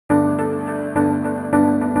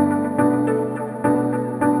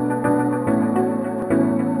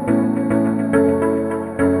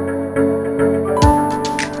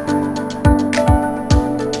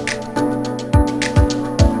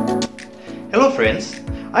Hello friends,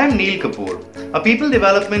 I am Neil Kapoor, a people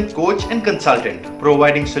development coach and consultant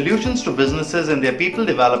providing solutions to businesses in their people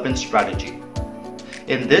development strategy.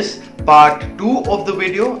 In this part 2 of the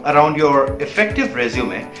video around your effective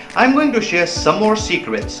resume, I am going to share some more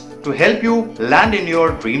secrets to help you land in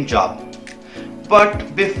your dream job.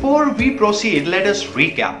 But before we proceed, let us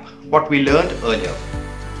recap what we learned earlier.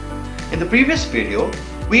 In the previous video,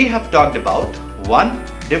 we have talked about 1.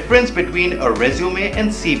 Difference between a resume and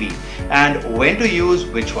CV and when to use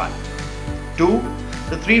which one. 2.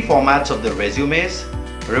 The 3 formats of the resumes: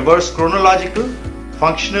 reverse chronological,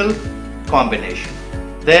 functional, combination.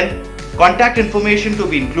 Then contact information to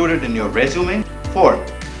be included in your resume. 4.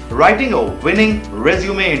 Writing a winning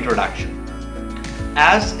resume introduction.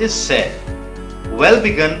 As is said, well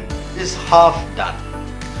begun is half done.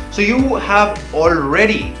 So you have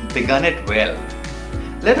already begun it well.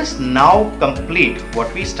 Let us now complete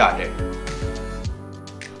what we started.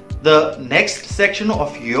 The next section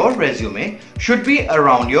of your resume should be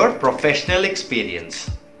around your professional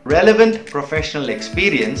experience. Relevant professional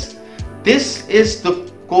experience. This is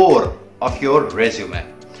the core of your resume,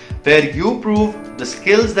 where you prove the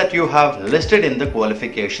skills that you have listed in the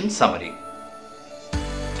qualification summary.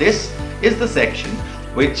 This is the section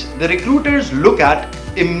which the recruiters look at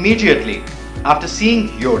immediately after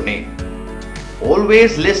seeing your name.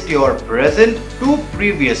 Always list your present to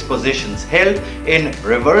previous positions held in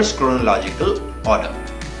reverse chronological order.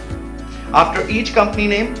 After each company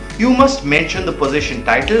name, you must mention the position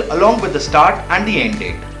title along with the start and the end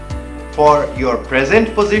date. For your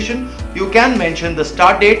present position, you can mention the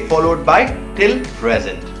start date followed by till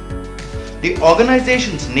present. The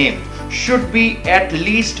organization's name should be at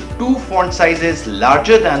least 2 font sizes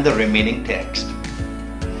larger than the remaining text.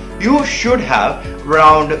 You should have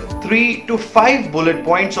around 3 to 5 bullet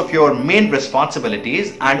points of your main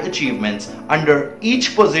responsibilities and achievements under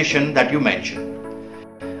each position that you mention.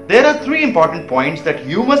 There are 3 important points that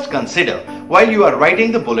you must consider while you are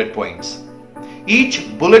writing the bullet points. Each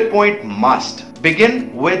bullet point must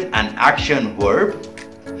begin with an action verb,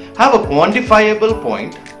 have a quantifiable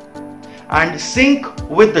point, and sync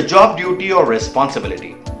with the job duty or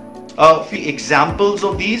responsibility. A few examples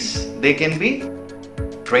of these, they can be: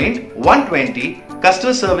 trained 120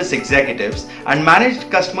 customer service executives and managed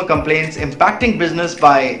customer complaints impacting business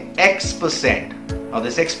by X%. Now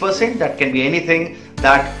this X%, that can be anything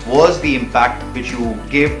that was the impact which you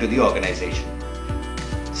gave to the organization.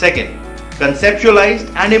 Second,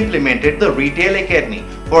 conceptualized and implemented the retail academy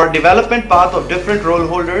for development path of different role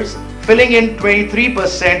holders, filling in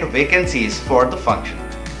 23% vacancies for the function.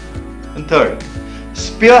 And third,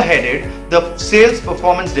 spearheaded the sales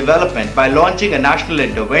performance development by launching a national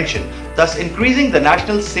intervention, thus increasing the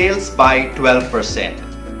national sales by 12%.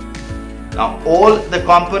 Now all the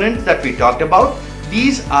components that we talked about,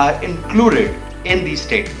 these are included in these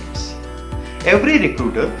statements. Every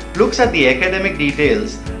recruiter looks at the academic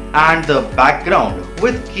details and the background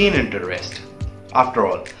with keen interest. After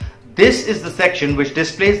all, this is the section which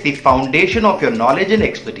displays the foundation of your knowledge and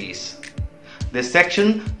expertise. This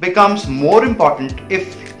section becomes more important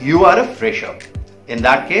if you are a fresher. In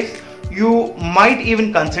that case, you might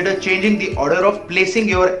even consider changing the order of placing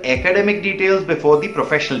your academic details before the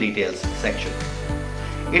professional details section.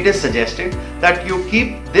 It is suggested that you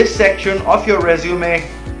keep this section of your resume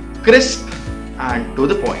crisp and to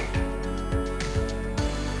the point.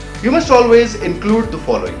 You must always include the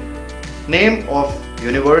following: name of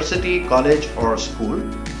university, college or school,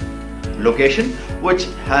 location which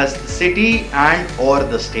has the city and or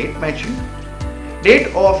the state mentioned,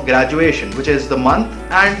 date of graduation which is the month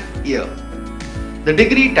and year, the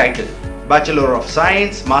degree title, Bachelor of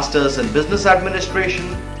Science, Masters in Business Administration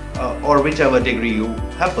or whichever degree you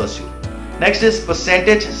have pursued. Next is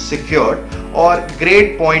percentage secured or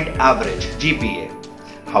grade point average, GPA.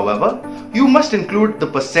 However, you must include the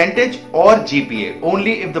percentage or GPA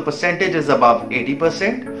only if the percentage is above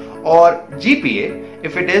 80% or GPA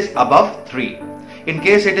if it is above 3. In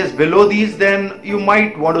case it is below these, then you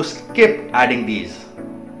might want to skip adding these.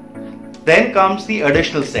 Then comes the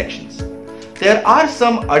additional sections. There are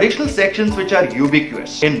some additional sections which are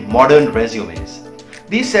ubiquitous in modern resumes.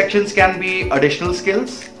 These sections can be additional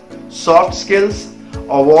skills, soft skills,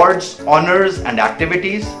 awards, honors and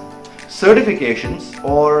activities, certifications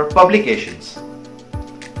or publications.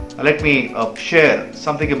 Let me share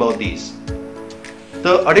something about these.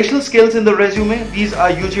 The additional skills in the resume, these are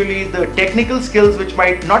usually the technical skills which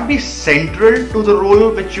might not be central to the role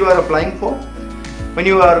which you are applying for. When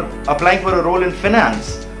you are applying for a role in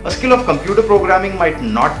finance, a skill of computer programming might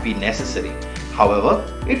not be necessary. However,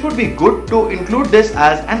 it would be good to include this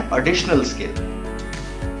as an additional skill.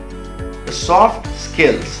 The soft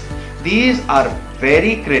skills, These are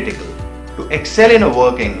very critical to excel in a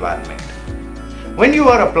work environment. When you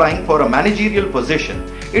are applying for a managerial position,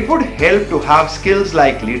 it would help to have skills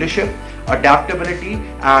like leadership, adaptability,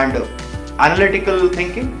 and analytical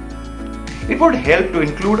thinking. It would help to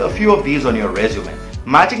include a few of these on your resume,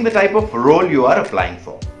 matching the type of role you are applying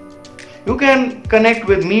for. You can connect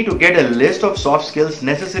with me to get a list of soft skills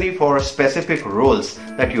necessary for specific roles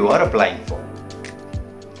that you are applying for.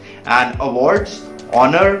 An awards,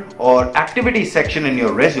 honor, or activity section in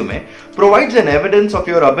your resume provides an evidence of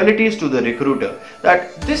your abilities to the recruiter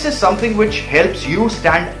that this is something which helps you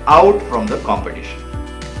stand out from the competition.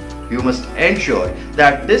 You must ensure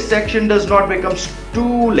that this section does not become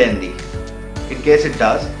too lengthy. In case it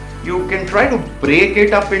does, you can try to break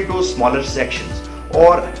it up into smaller sections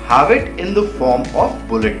or have it in the form of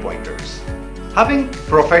bullet pointers. Having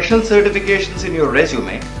professional certifications in your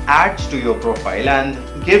resume adds to your profile and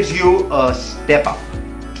gives you a step up.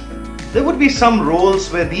 There would be some roles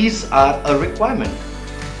where these are a requirement.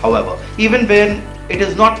 However, even when it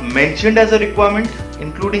is not mentioned as a requirement,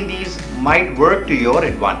 including these might work to your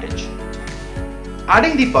advantage.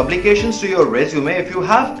 Adding the publications to your resume if you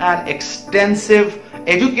have an extensive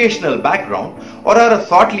educational background or are a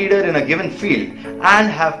thought leader in a given field and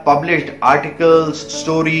have published articles,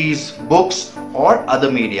 stories, books, or other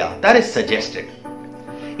media, that is suggested.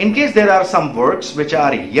 In case there are some works which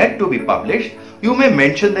are yet to be published, you may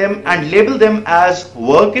mention them and label them as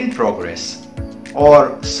work in progress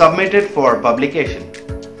or submitted for publication.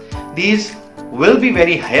 These will be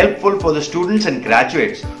very helpful for the students and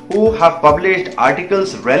graduates who have published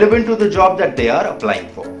articles relevant to the job that they are applying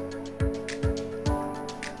for.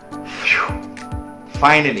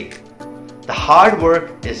 Finally, the hard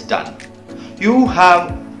work is done. You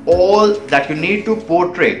have all that you need to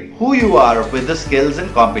portray who you are with the skills and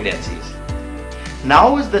competencies.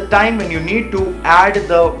 Now is the time when you need to add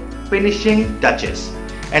the finishing touches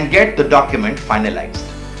and get the document finalized.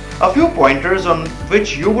 A few pointers on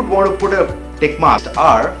which you would want to put a tick mark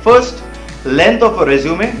are: first, length of a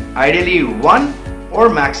resume, ideally 1 or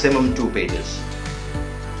maximum 2 pages.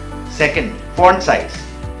 Second, font size.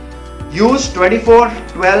 Use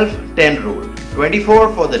 24-12-10 rule.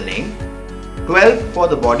 24 for the name, 12 for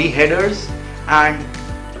the body headers, and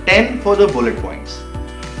 10 for the bullet points.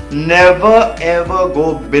 Never ever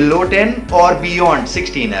go below 10 or beyond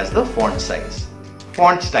 16 as the font size.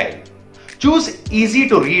 Font style. Choose easy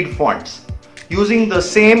to read fonts, using the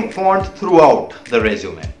same font throughout the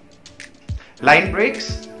resume. Line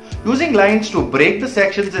breaks. Using lines to break the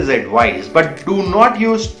sections is advised, but do not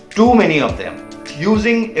use too many of them.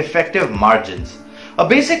 Using effective margins. A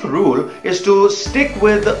basic rule is to stick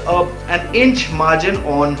with an inch margin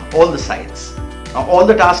on all the sides. Now all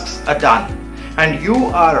the tasks are done and you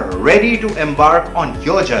are ready to embark on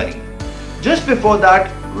your journey. Just before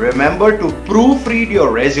that, remember to proofread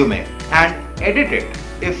your resume and edit it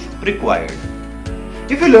if required.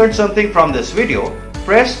 If you learned something from this video,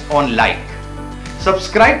 press on like.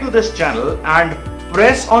 Subscribe to this channel and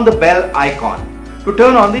press on the bell icon to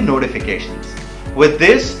turn on the notifications. With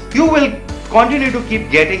this, you will continue to keep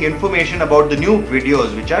getting information about the new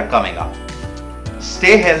videos which are coming up.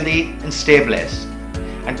 Stay healthy and stay blessed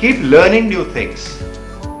and keep learning new things.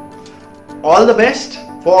 All the best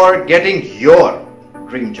for getting your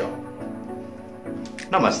dream job.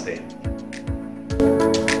 Namaste.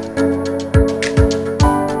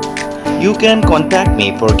 You can contact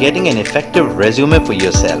me for getting an effective resume for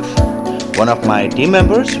yourself. One of my team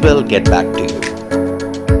members will get back to you.